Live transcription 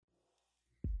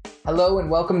Hello and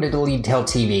welcome to LeadTail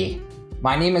TV.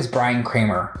 My name is Brian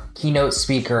Kramer, keynote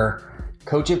speaker,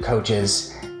 coach of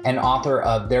coaches, and author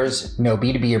of There's No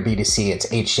B2B or B2C, it's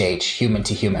H2H, Human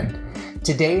to Human.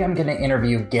 Today I'm going to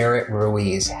interview Garrett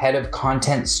Ruiz, Head of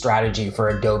Content Strategy for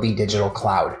Adobe Digital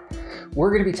Cloud.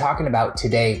 We're going to be talking about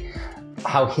today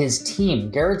how his team,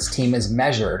 Garrett's team, is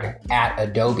measured at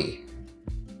Adobe.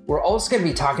 We're also going to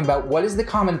be talking about what is the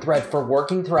common thread for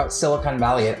working throughout Silicon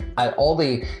Valley at all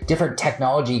the different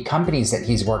technology companies that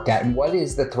he's worked at, and what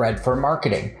is the thread for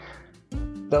marketing.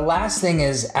 The last thing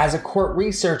is, as a court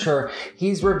researcher,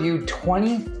 he's reviewed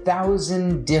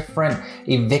 20,000 different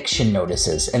eviction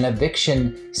notices and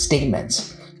eviction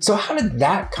statements. So how did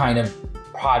that kind of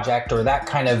project or that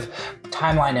kind of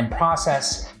timeline and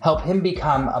process help him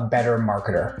become a better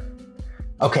marketer?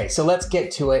 Okay, so let's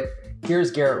get to it.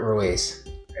 Here's Garrett Ruiz.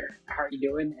 How are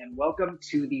you doing? And welcome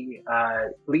to the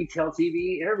LeadTail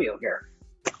TV interview here.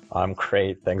 I'm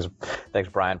great. Thanks,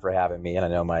 Brian, for having me. And I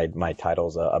know my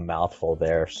title's a mouthful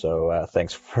there, so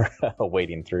thanks for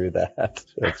wading through that.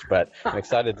 But I'm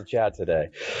excited to chat today.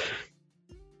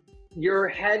 You're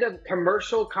head of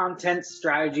commercial content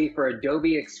strategy for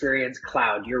Adobe Experience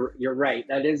Cloud. You're right.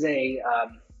 That is a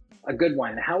good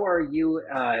one. How are you?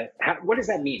 What does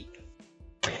that mean?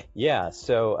 Yeah.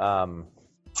 So.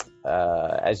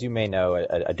 As you may know,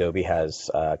 Adobe has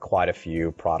quite a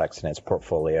few products in its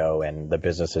portfolio, and the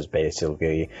business is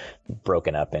basically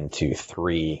broken up into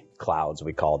three clouds,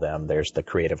 we call them. There's the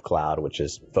Creative Cloud, which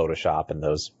is Photoshop and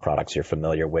those products you're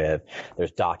familiar with.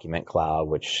 There's Document Cloud,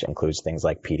 which includes things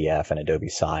like PDF and Adobe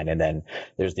Sign. And then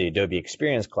there's the Adobe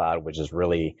Experience Cloud, which is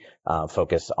really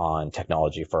focused on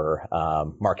technology for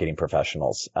marketing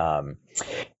professionals.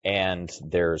 And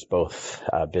there's both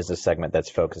a business segment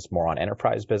that's focused more on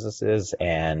enterprise businesses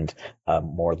and a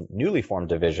more newly formed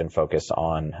division focused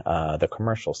on the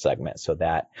commercial segment. So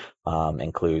that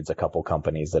includes a couple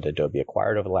companies that Adobe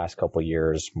acquired over the last couple of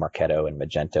years, Marketo and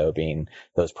Magento being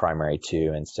those primary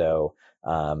two. And so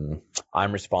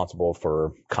I'm responsible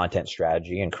for content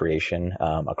strategy and creation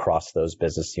across those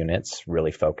business units,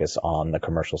 really focus on the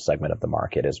commercial segment of the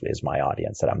market is my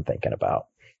audience that I'm thinking about.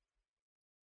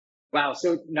 Wow.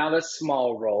 So not a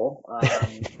small role,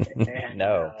 and,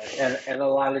 no, and a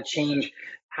lot of change.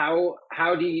 How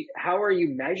are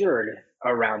you measured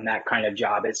around that kind of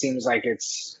job? It seems like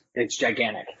it's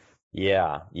gigantic.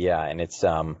 Yeah, and it's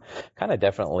kind of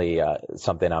definitely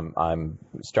something I'm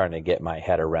starting to get my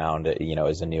head around.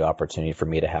 As a new opportunity for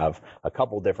me to have a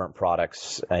couple different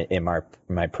products in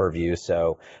my purview.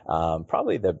 So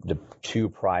probably the two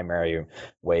primary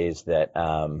ways that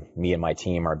me and my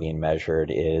team are being measured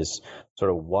is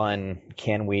sort of one,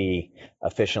 can we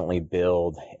efficiently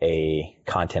build a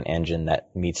content engine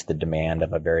that meets the demand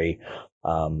of a very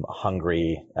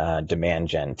hungry demand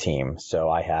gen team. So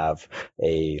I have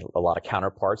a lot of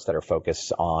counterparts that are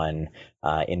focused on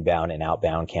inbound and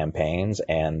outbound campaigns,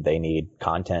 and they need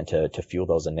content to fuel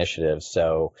those initiatives.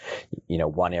 So,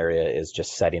 one area is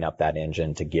just setting up that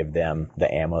engine to give them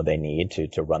the ammo they need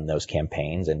to run those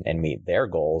campaigns and meet their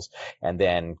goals. And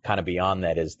then kind of beyond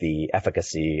that is the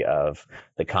efficacy of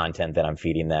the content that I'm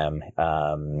feeding them.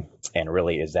 And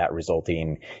really, is that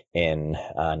resulting in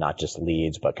not just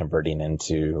leads, but converting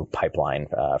into pipeline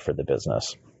for the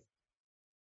business?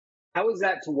 How is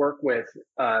that to work with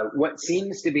what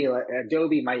seems to be like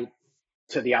Adobe might,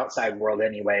 to the outside world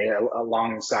anyway,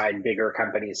 alongside bigger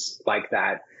companies like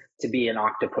that, to be an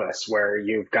octopus where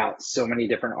you've got so many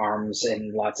different arms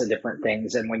and lots of different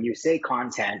things. And when you say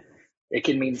content, it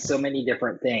can mean so many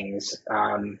different things.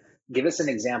 Give us an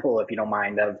example, if you don't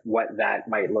mind, of what that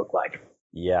might look like.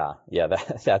 Yeah,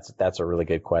 that's a really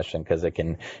good question, because it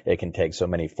can take so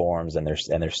many forms, and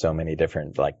there's so many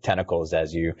different tentacles,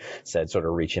 as you said, sort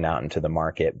of reaching out into the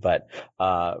market. But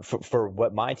for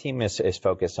what my team is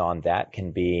focused on, that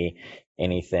can be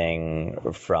anything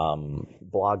from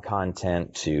blog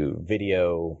content to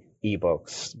video,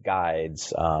 ebooks,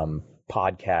 guides,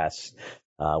 podcasts,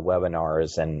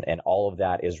 webinars, and all of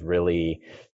that is really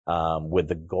with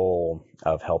the goal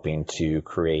of helping to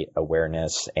create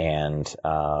awareness and,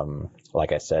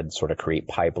 like I said, sort of create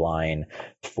pipeline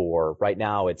for right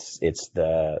now. It's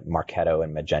the Marketo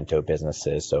and Magento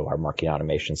businesses, so our marketing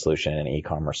automation solution and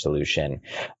e-commerce solution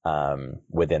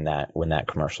within that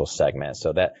commercial segment.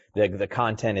 So that the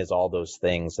content is all those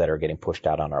things that are getting pushed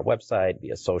out on our website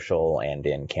via social and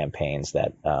in campaigns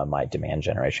that my demand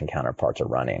generation counterparts are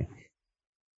running.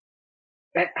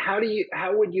 How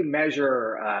would you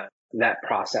measure that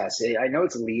process? I know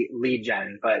it's lead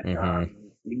gen, but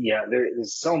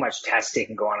there's so much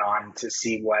testing going on to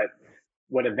see what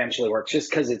what eventually works. Just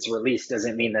because it's released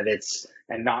doesn't mean that it's,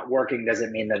 and not working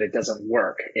doesn't mean that it doesn't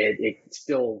work. It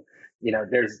still,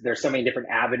 there's so many different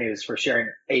avenues for sharing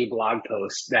a blog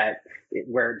post that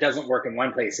where it doesn't work in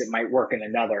one place, it might work in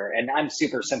another. And I'm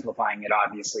super simplifying it,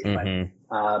 obviously,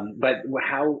 but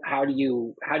how do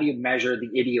you measure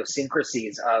the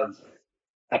idiosyncrasies of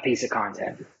a piece of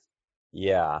content?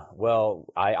 Yeah, well,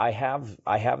 I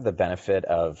have the benefit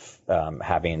of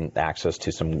having access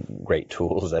to some great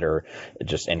tools that are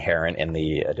just inherent in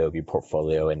the Adobe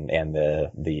portfolio, and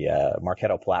the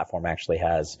Marketo platform actually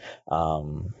has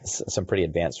some pretty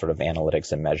advanced sort of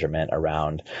analytics and measurement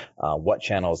around what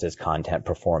channels is content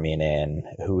performing in,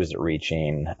 who is it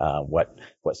reaching, what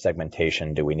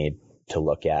segmentation do we need to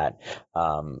look at.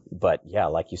 But yeah,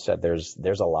 like you said,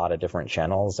 there's a lot of different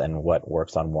channels, and what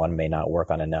works on one may not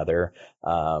work on another.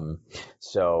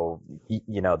 So,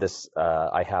 this,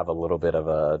 I have a little bit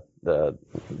of the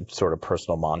sort of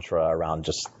personal mantra around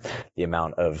just the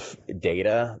amount of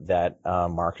data that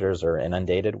marketers are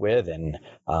inundated with, and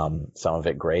some of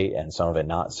it great and some of it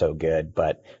not so good.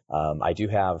 But I do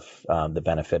have the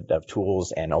benefit of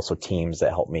tools and also teams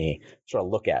that help me sort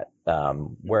of look at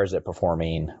where is it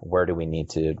performing, where do we need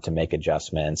to make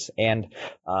adjustments. And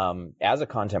as a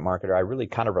content marketer, I really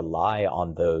kind of rely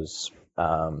on those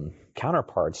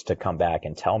counterparts to come back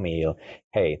and tell me,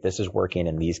 hey, this is working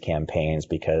in these campaigns,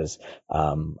 because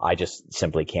I just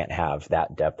simply can't have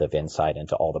that depth of insight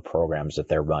into all the programs that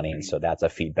they're running. So that's a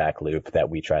feedback loop that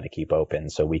we try to keep open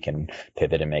so we can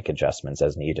pivot and make adjustments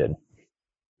as needed.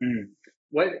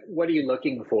 What are you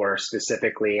looking for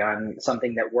specifically on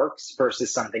something that works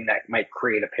versus something that might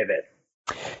create a pivot?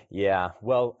 Yeah,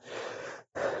 well,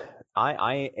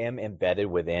 I am embedded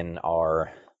within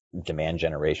our demand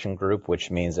generation group,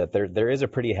 which means that there is a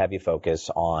pretty heavy focus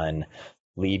on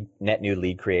net new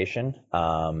lead creation,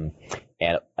 and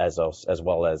as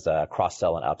well as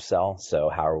cross-sell and upsell. So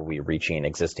how are we reaching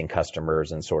existing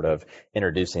customers and sort of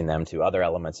introducing them to other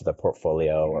elements of the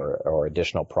portfolio or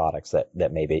additional products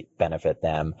that maybe benefit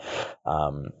them.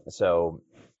 So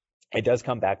it does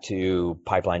come back to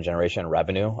pipeline generation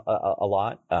revenue a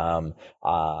lot.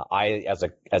 I,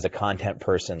 as a content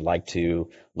person, like to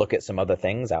look at some other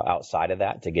things outside of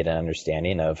that to get an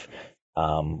understanding of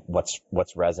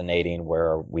what's resonating,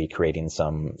 where are we creating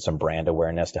some brand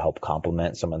awareness to help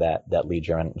complement some of that lead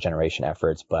generation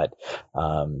efforts. But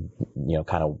kind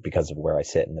of because of where I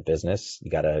sit in the business,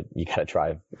 you gotta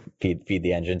try feed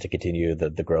the engine to continue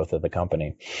the growth of the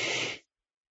company.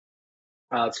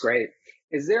 Oh, that's great.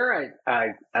 Is there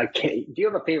do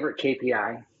you have a favorite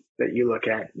KPI that you look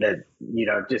at that,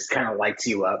 just kind of lights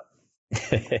you up?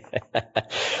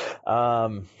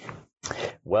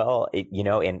 Well,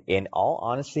 in all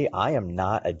honesty, I am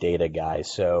not a data guy.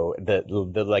 So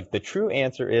the true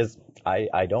answer is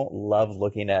I don't love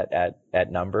looking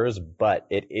at numbers, but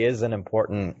it is an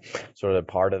important sort of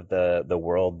part of the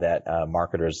world that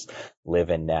marketers live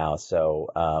in now.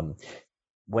 So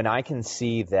when I can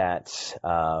see that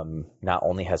not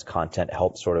only has content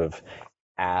helped sort of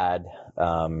add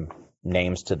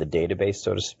names to the database,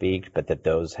 so to speak, but that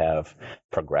those have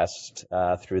progressed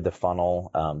through the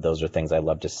funnel, those are things I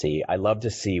love to see. I love to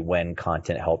see when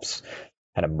content helps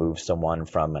kind of move someone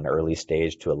from an early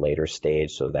stage to a later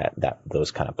stage, so that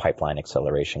those kind of pipeline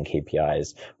acceleration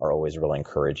KPIs are always really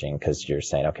encouraging, because you're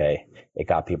saying, okay, it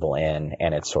got people in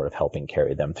and it's sort of helping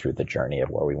carry them through the journey of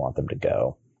where we want them to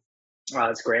go. Oh,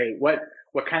 that's great. What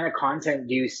kind of content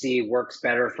do you see works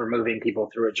better for moving people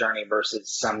through a journey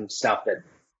versus some stuff that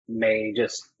may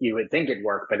just, you would think it'd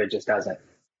work, but it just doesn't?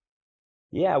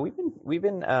 Yeah, we've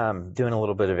been doing a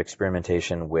little bit of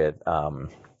experimentation with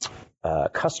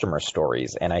customer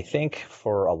stories, and I think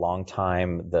for a long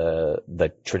time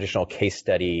the traditional case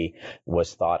study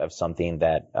was thought of something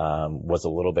that was a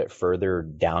little bit further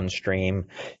downstream.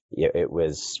 It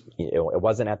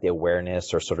wasn't at the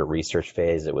awareness or sort of research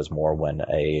phase. It was more when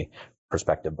a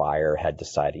prospective buyer had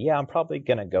decided, yeah, I'm probably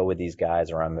going to go with these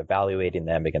guys, or I'm evaluating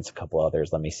them against a couple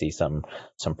others. Let me see some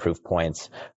proof points.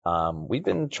 We've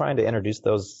been trying to introduce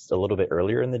those a little bit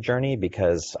earlier in the journey,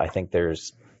 because I think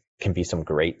can be some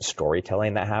great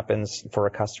storytelling that happens for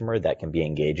a customer that can be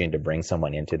engaging to bring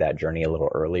someone into that journey a little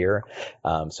earlier.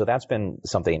 So that's been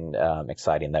something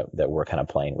exciting that we're kind of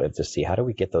playing with, to see how do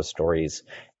we get those stories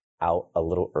out a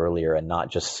little earlier and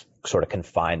not just sort of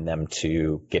confine them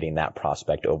to getting that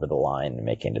prospect over the line and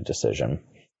making a decision.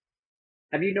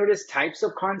 Have you noticed types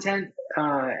of content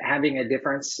having a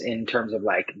difference in terms of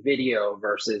like video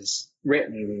versus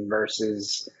written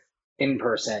versus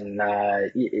in-person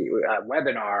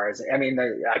webinars? I mean,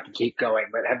 I could keep going,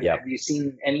 but have you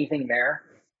seen anything there?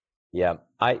 Yeah,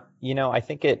 I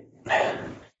think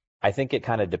I think it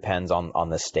kind of depends on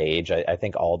the stage. I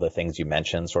think all the things you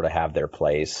mentioned sort of have their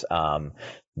place.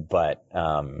 But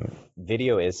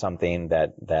video is something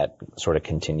that sort of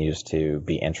continues to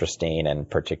be interesting, and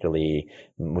particularly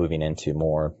moving into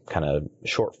more kind of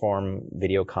short form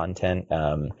video content.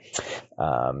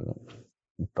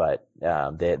 But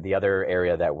the other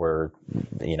area that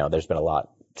there's been a lot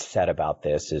said about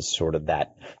this is sort of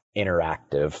that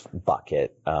interactive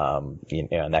bucket,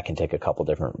 and that can take a couple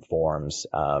different forms.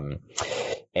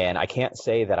 And I can't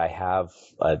say that I have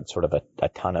a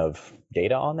ton of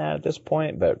data on that at this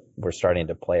point, but we're starting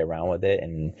to play around with it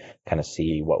and kind of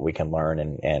see what we can learn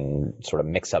and sort of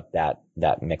mix up that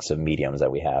mix of mediums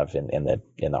that we have in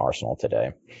the arsenal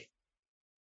today.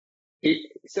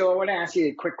 So I want to ask you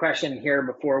a quick question here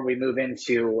before we move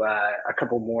into a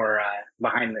couple more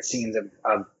behind the scenes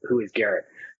of who is Garrett.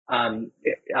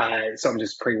 So I'm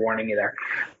just pre-warning you there.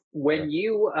 When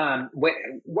you,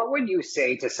 what would you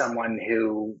say to someone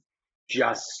who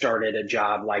just started a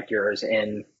job like yours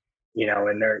and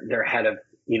they're head of,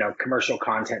 commercial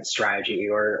content strategy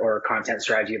or content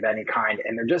strategy of any kind,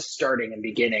 and they're just starting and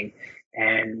beginning,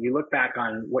 and you look back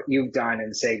on what you've done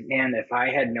and say, man, if I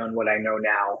had known what I know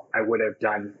now, I would have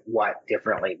done what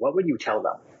differently? What would you tell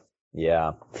them?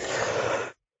 Yeah.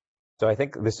 So I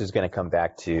think this is going to come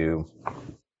back to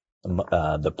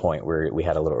the point where we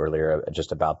had a little earlier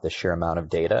just about the sheer amount of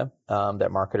data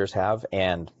that marketers have.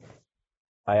 And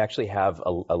I actually have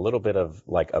a little bit of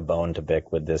like a bone to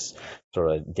pick with this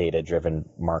sort of data-driven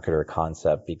marketer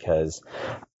concept, because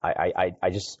I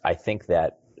think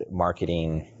that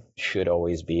marketing should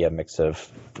always be a mix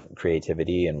of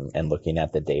creativity and looking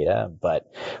at the data.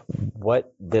 But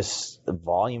what this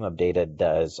volume of data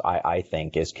does, I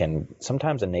think, is can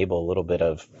sometimes enable a little bit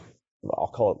of,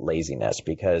 I'll call it laziness,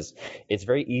 because it's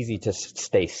very easy to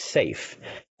stay safe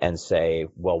and say,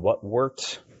 well, what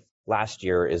worked last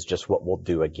year is just what we'll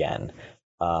do again.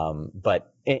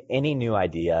 But any new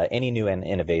idea, any new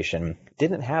innovation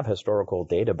didn't have historical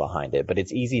data behind it, but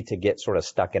it's easy to get sort of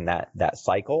stuck in that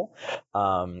cycle.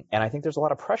 And I think there's a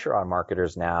lot of pressure on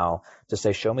marketers now to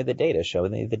say, show me the data, show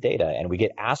me the data. And we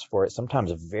get asked for it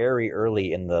sometimes very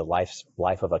early in the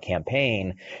life of a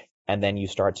campaign. And then you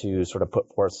start to sort of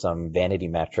put forth some vanity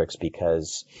metrics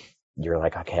because you're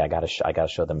like, okay, I gotta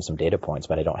show them some data points,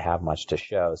 but I don't have much to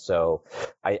show. So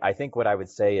I think what I would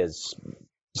say is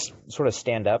sort of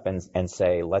stand up and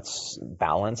say, let's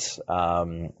balance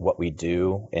what we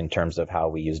do in terms of how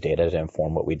we use data to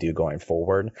inform what we do going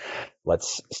forward.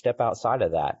 Let's step outside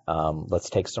of that. Let's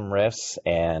take some risks,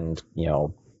 and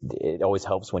it always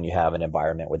helps when you have an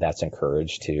environment where that's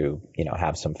encouraged to,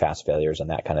 have some fast failures and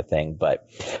that kind of thing. But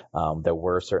there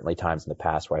were certainly times in the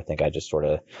past where I think I just sort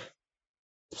of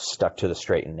stuck to the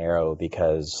straight and narrow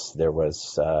because there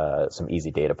was some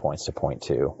easy data points to point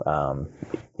to,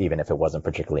 even if it wasn't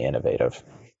particularly innovative.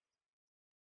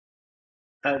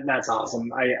 That's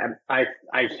awesome. I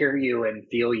hear you and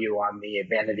feel you on the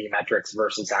vanity metrics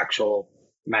versus actual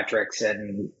metrics,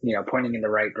 and pointing in the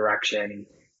right direction,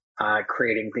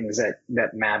 creating things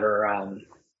that matter.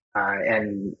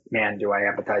 And man, do I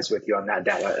empathize with you on that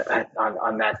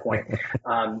on that point.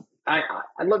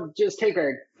 I'd love to just take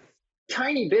a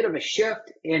tiny bit of a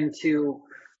shift into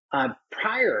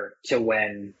prior to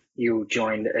when you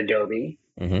joined Adobe.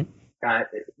 Mm-hmm.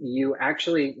 You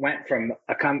actually went from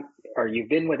you've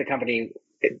been with a company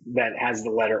that has the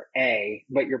letter A,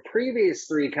 but your previous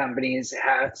three companies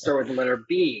start with the letter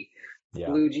B. Yeah.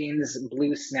 Blue Jeans,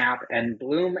 Blue Snap, and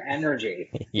Bloom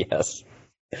Energy. Yes.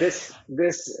 This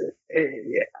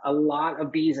a lot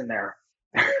of B's in there.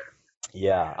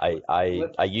 Yeah,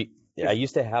 I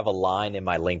used to have a line in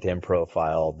my LinkedIn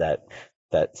profile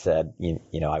that said,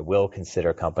 I will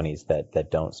consider companies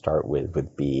that don't start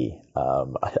with B.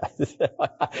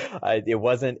 It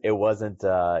wasn't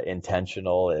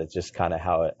intentional. It's just kind of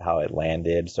how it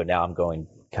landed. So now I'm going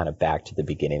kind of back to the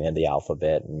beginning of the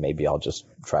alphabet, and maybe I'll just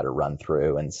try to run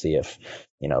through and see if,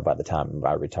 by the time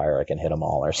I retire, I can hit them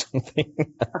all or something.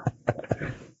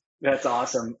 That's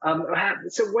awesome.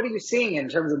 So what are you seeing in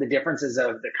terms of the differences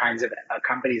of the kinds of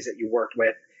companies that you worked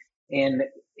with in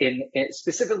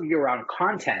specifically around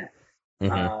content,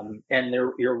 mm-hmm. And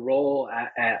your role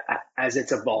as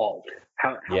it's evolved?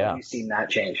 How have you seen that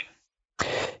change?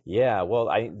 Yeah, well,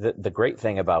 the great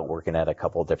thing about working at a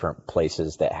couple different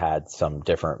places that had some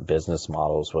different business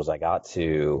models was I got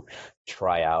to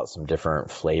try out some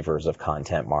different flavors of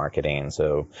content marketing.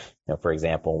 So, for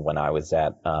example, when I was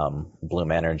at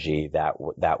Bloom Energy, that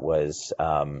was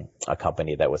a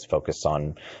company that was focused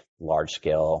on large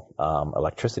scale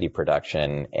electricity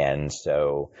production. And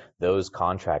so those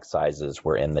contract sizes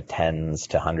were in the tens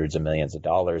to hundreds of millions of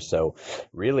dollars. So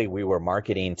really we were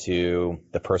marketing to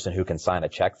the person who can sign a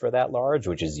check for that large,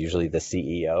 which is usually the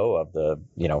CEO of the,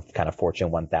 kind of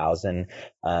Fortune 1000.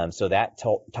 So that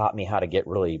taught me how to get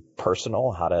really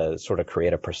personal, how to sort of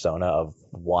create a persona of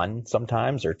one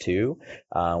sometimes or two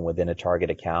within a target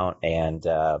account. And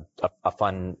a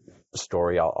fun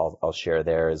story I'll share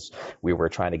there is we were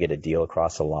trying to get a deal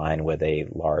across the line with a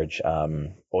large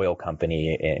oil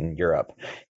company in Europe.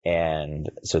 And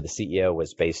so the CEO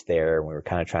was based there, and we were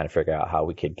kind of trying to figure out how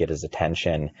we could get his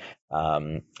attention.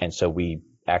 And so we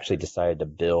actually decided to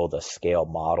build a scale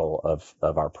model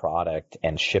of our product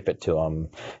and ship it to him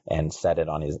and set it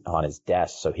on his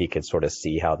desk so he could sort of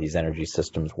see how these energy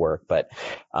systems work. But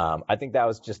I think that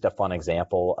was just a fun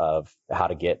example of how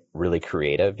to get really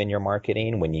creative in your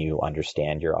marketing when you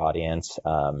understand your audience.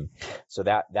 So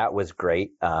that was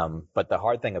great. But the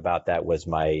hard thing about that was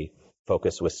my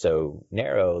focus was so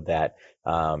narrow that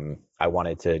I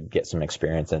wanted to get some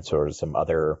experience in sort of some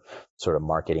other sort of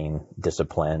marketing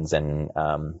disciplines, and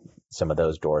some of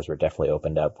those doors were definitely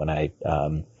opened up when I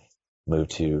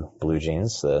moved to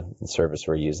BlueJeans, the service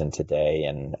we're using today,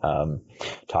 and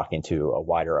talking to a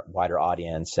wider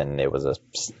audience. And it was a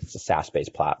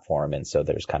SaaS-based platform, and so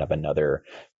there's kind of another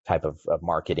type of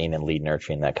marketing and lead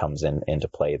nurturing that comes into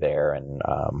play there. And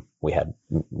we had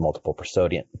multiple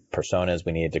personas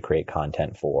we needed to create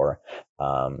content for.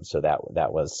 So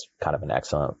that was kind of an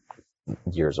excellent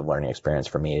years of learning experience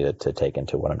for me to take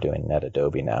into what I'm doing at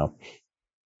Adobe now.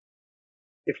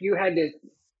 If you had to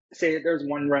say that there's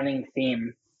one running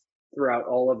theme throughout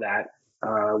all of that,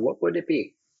 what would it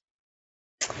be?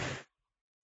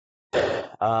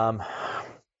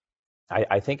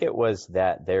 I think it was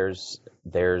that there's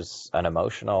an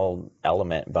emotional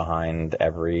element behind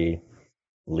every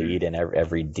lead and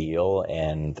every deal.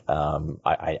 And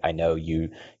I know you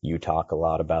talk a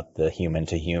lot about the human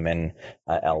to human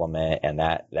element, and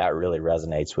that really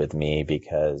resonates with me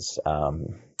because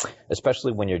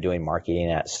especially when you're doing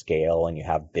marketing at scale and you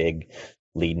have big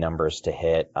lead numbers to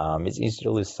hit, it's easy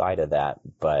to lose sight of that.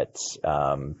 But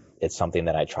it's something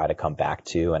that I try to come back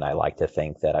to, and I like to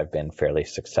think that I've been fairly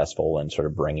successful in sort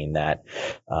of bringing that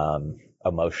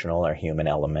emotional or human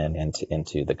element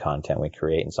into the content we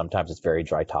create. And sometimes it's very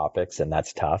dry topics, and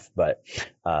that's tough, but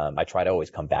I try to always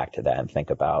come back to that and think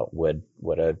about would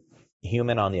a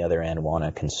human on the other end want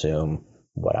to consume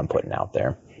what I'm putting out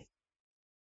there.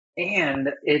 And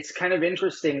it's kind of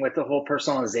interesting with the whole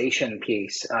personalization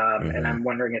piece. And I'm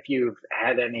wondering if you've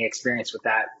had any experience with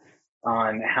that,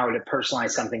 on how to personalize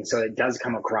something so it does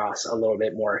come across a little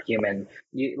bit more human.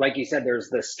 Like you said, there's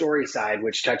the story side,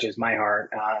 which touches my heart.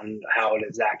 How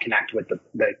does that connect with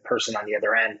the person on the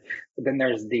other end? But then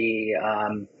there's the,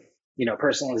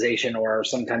 personalization, or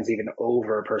sometimes even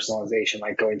over personalization,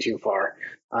 like going too far.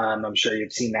 I'm sure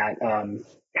you've seen that.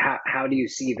 How do you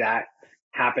see that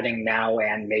happening now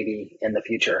and maybe in the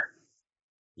future?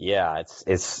 Yeah,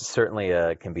 it's certainly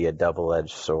can be a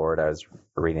double-edged sword. I was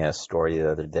reading a story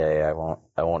the other day. I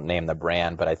won't name the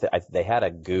brand, but they had a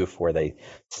goof where they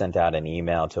sent out an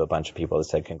email to a bunch of people that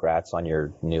said, "Congrats on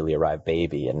your newly arrived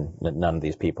baby," and none of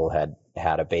these people had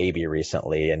a baby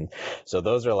recently. And so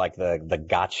those are like the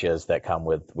gotchas that come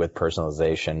with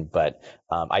personalization. But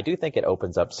I do think it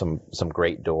opens up some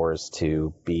great doors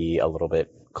to be a little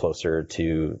bit closer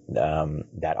to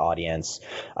that audience.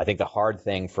 I think the hard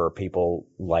thing for people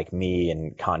like me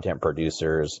and content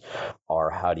producers are,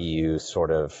 how do you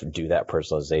sort of do that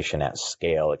personalization at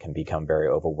scale? It can become very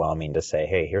overwhelming to say,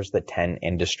 hey, here's the 10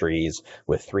 industries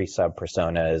with 3 sub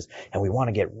personas, and we want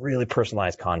to get really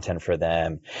personalized content for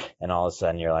them. And all of a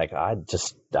sudden you're like, I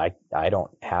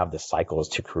don't have the cycles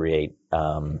to create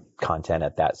content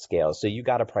at that scale. So you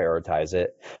got to prioritize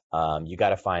it. You got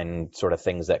to find sort of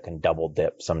things that can double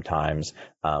dip sometimes.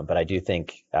 But I do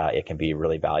think it can be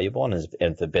really valuable. And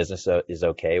if the business is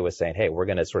okay with saying, hey, we're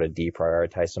going to sort of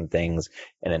deprioritize some things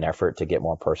in an effort to get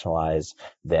more personalized,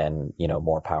 then,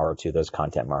 more power to those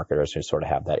content marketers who sort of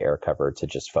have that air cover to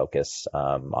just focus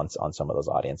on some of those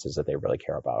audiences that they really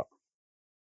care about.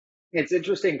 It's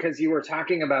interesting because you were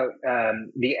talking about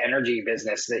the energy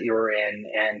business that you were in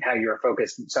and how you were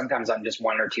focused sometimes on just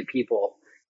one or two people.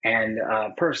 And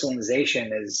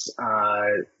personalization is,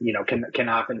 can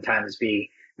oftentimes be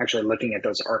actually looking at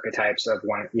those archetypes of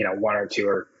one or two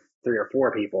or 3 or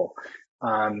 4 people.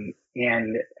 And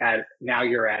now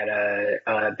you're at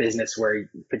a business where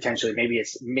potentially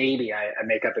maybe I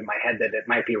make up in my head that it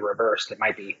might be reversed. It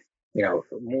might be,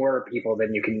 more people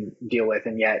than you can deal with.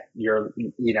 And yet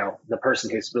the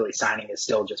person who's really signing is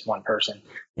still just one person.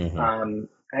 Mm-hmm.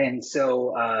 And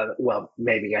so, well,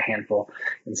 maybe a handful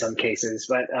in some cases,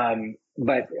 but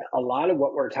a lot of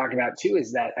what we're talking about too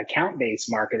is that account-based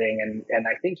marketing, and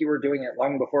I think you were doing it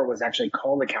long before it was actually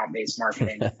called account-based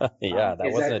marketing. Yeah,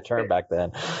 that wasn't a term back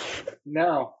then.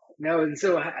 No. And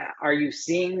so, are you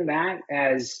seeing that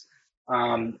as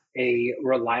a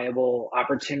reliable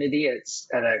opportunity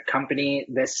at a company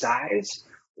this size,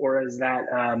 or is that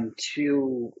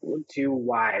too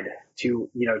wide, too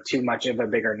much of a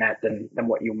bigger net than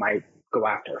what you might go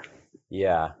after?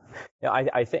 Yeah,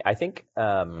 I think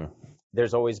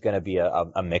there's always going to be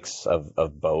a mix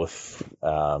of both,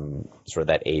 sort of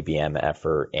that ABM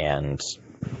effort and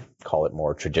call it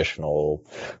more traditional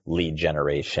lead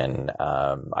generation.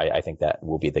 I think that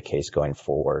will be the case going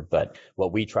forward. But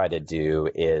what we try to do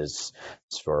is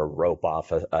sort of rope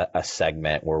off a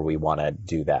segment where we want to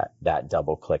do that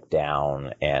double click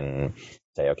down and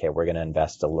say, okay, we're going to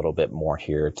invest a little bit more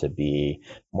here to be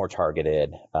more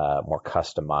targeted, more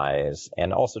customized,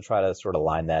 and also try to sort of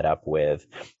line that up with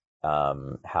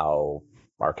how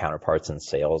our counterparts in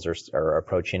sales are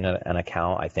approaching an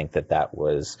account. I think that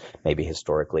was maybe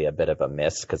historically a bit of a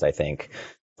miss, because I think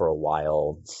for a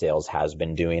while sales has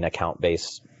been doing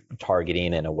account-based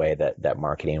targeting in a way that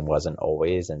marketing wasn't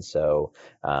always. And so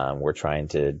we're trying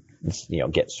to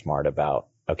get smart about,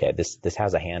 okay, this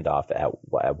has a handoff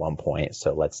at one point,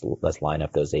 so let's line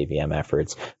up those ABM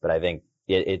efforts. But I think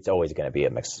it's always going to be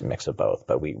a mix of both.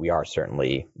 But we are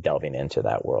certainly delving into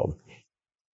that world.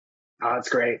 Oh, that's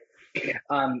great.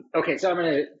 Okay, so I'm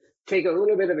going to take a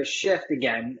little bit of a shift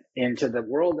again into the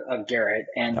world of Garrett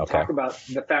and talk about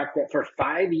the fact that for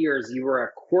 5 years you were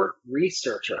a court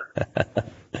researcher,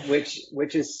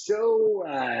 which is so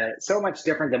much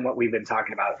different than what we've been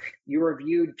talking about. You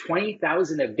reviewed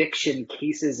 20,000 eviction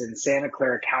cases in Santa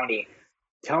Clara County.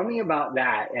 Tell me about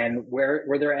that, and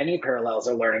were there any parallels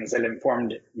or learnings that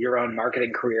informed your own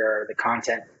marketing career, or the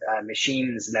content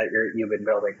machines that you've been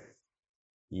building?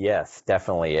 Yes,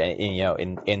 definitely.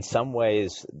 And, in some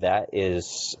ways, that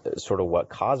is sort of what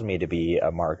caused me to be a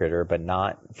marketer, but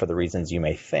not for the reasons you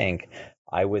may think.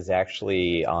 I was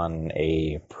actually on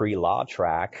a pre-law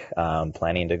track,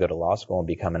 planning to go to law school and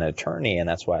become an attorney. And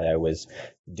that's why I was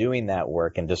doing that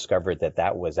work and discovered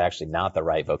that was actually not the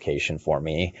right vocation for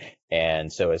me.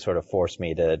 And so it sort of forced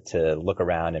me to look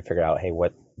around and figure out, hey,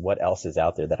 what else is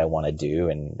out there that I want to do?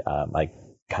 And I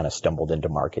kind of stumbled into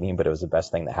marketing, but it was the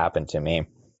best thing that happened to me.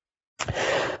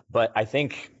 But I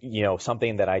think,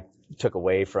 something that I took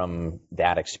away from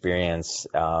that experience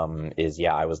is,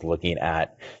 I was looking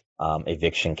at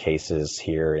eviction cases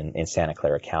here in Santa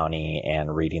Clara County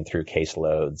and reading through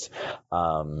caseloads.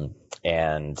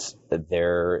 And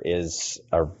there is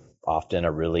often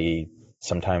a really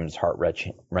sometimes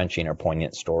heart-wrenching or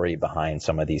poignant story behind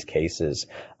some of these cases.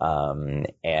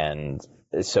 And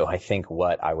so I think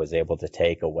what I was able to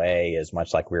take away is,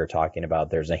 much like we were talking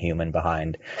about, there's a human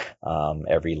behind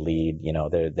every lead.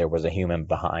 There was a human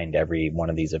behind every one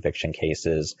of these eviction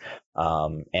cases.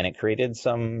 And it created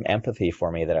some empathy for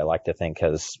me that I like to think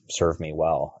has served me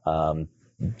well.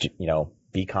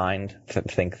 Be kind,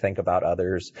 think about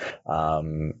others.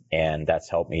 And that's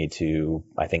helped me to,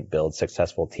 I think, build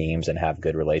successful teams and have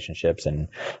good relationships and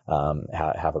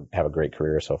have a great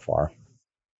career so far.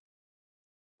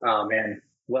 Oh man,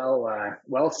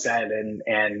 well said. And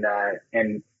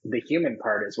the human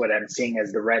part is what I'm seeing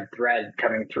as the red thread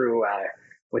coming through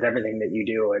with everything that you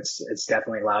do. It's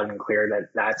definitely loud and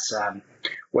clear that's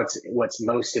what's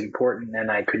most important. And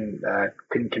I couldn't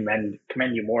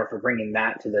commend you more for bringing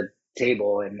that to the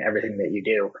table and everything that you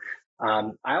do.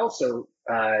 I also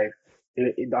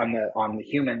on the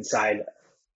human side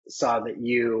saw that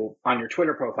you, on your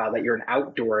Twitter profile, that you're an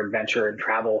outdoor adventure and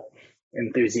travel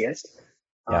enthusiast.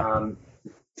 Yeah.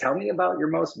 Tell me about your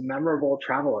most memorable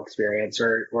travel experience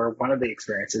or one of the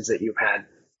experiences that you've had.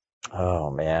 Oh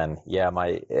man. Yeah.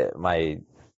 My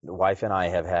wife and I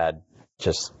have had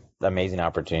just amazing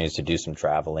opportunities to do some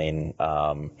traveling.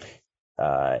 And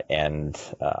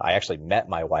I actually met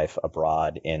my wife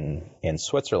abroad in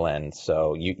Switzerland.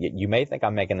 So you may think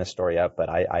I'm making this story up, but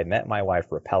I met my wife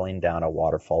rappelling down a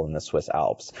waterfall in the Swiss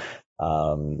Alps.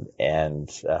 And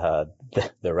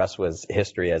the rest was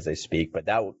history, as they speak. But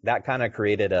that kind of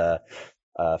created a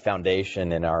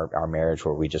foundation in our marriage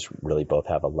where we just really both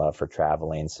have a love for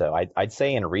traveling. So I'd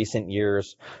say in recent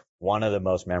years, one of the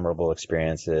most memorable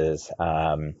experiences,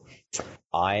 I'm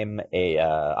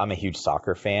a huge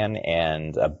soccer fan,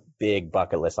 and a big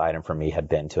bucket list item for me had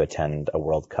been to attend a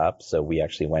World Cup. So we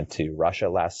actually went to Russia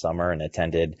last summer and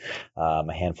attended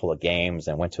a handful of games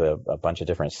and went to a bunch of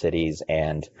different cities.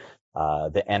 And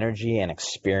the energy and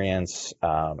experience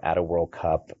at a World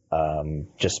Cup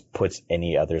just puts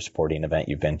any other sporting event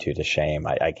you've been to shame.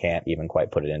 I can't even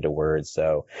quite put it into words.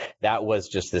 So that was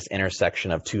just this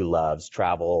intersection of two loves,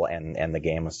 travel and the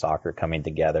game of soccer coming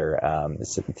together.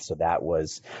 So that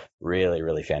was really,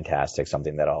 really fantastic,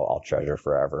 something that I'll treasure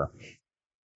forever.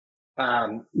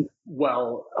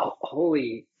 Well,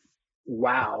 holy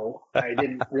wow. I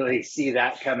didn't really see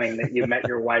that coming, that you met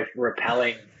your wife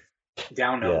rappelling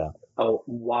down a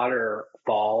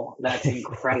waterfall. That's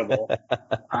incredible.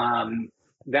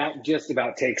 That just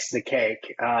about takes the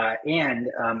cake. And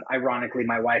ironically,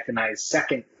 my wife and I's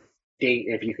second date,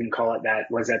 if you can call it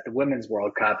that, was at the Women's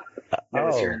World Cup. That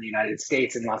was here in the United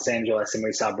States in Los Angeles, and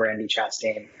we saw Brandi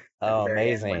Chastain. Oh,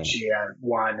 amazing! When she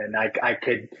won, and I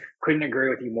couldn't agree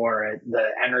with you more. The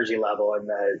energy level and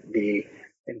the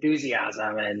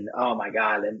enthusiasm, and oh my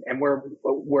God, and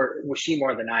she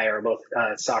more than I are both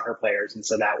soccer players, and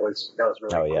so that was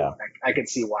really cool. Yeah. I could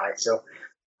see why. So,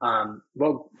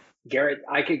 well, Garrett,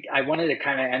 I wanted to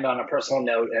kind of end on a personal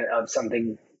note of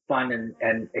something fun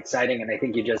and exciting, and I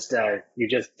think you just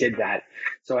did that.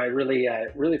 So I really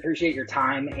appreciate your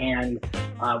time. And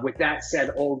with that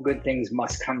said, all good things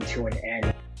must come to an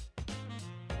end.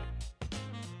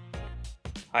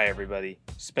 Hi everybody,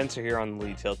 Spencer here on the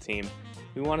Lead Tail team.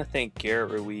 We want to thank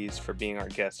Garrett Ruiz for being our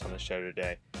guest on the show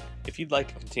today. If you'd like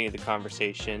to continue the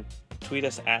conversation, tweet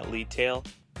us at LeadTail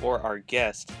or our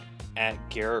guest at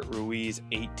Garrett Ruiz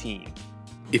 18.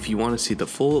 If you want to see the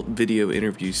full video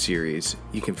interview series,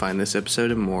 you can find this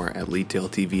episode and more at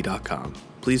leadtailtv.com.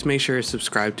 Please make sure to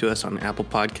subscribe to us on Apple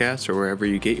Podcasts or wherever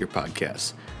you get your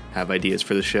podcasts. Have ideas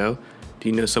for the show? Do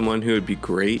you know someone who would be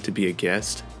great to be a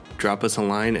guest? Drop us a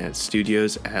line at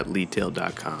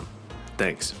studios@leadtail.com.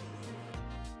 Thanks.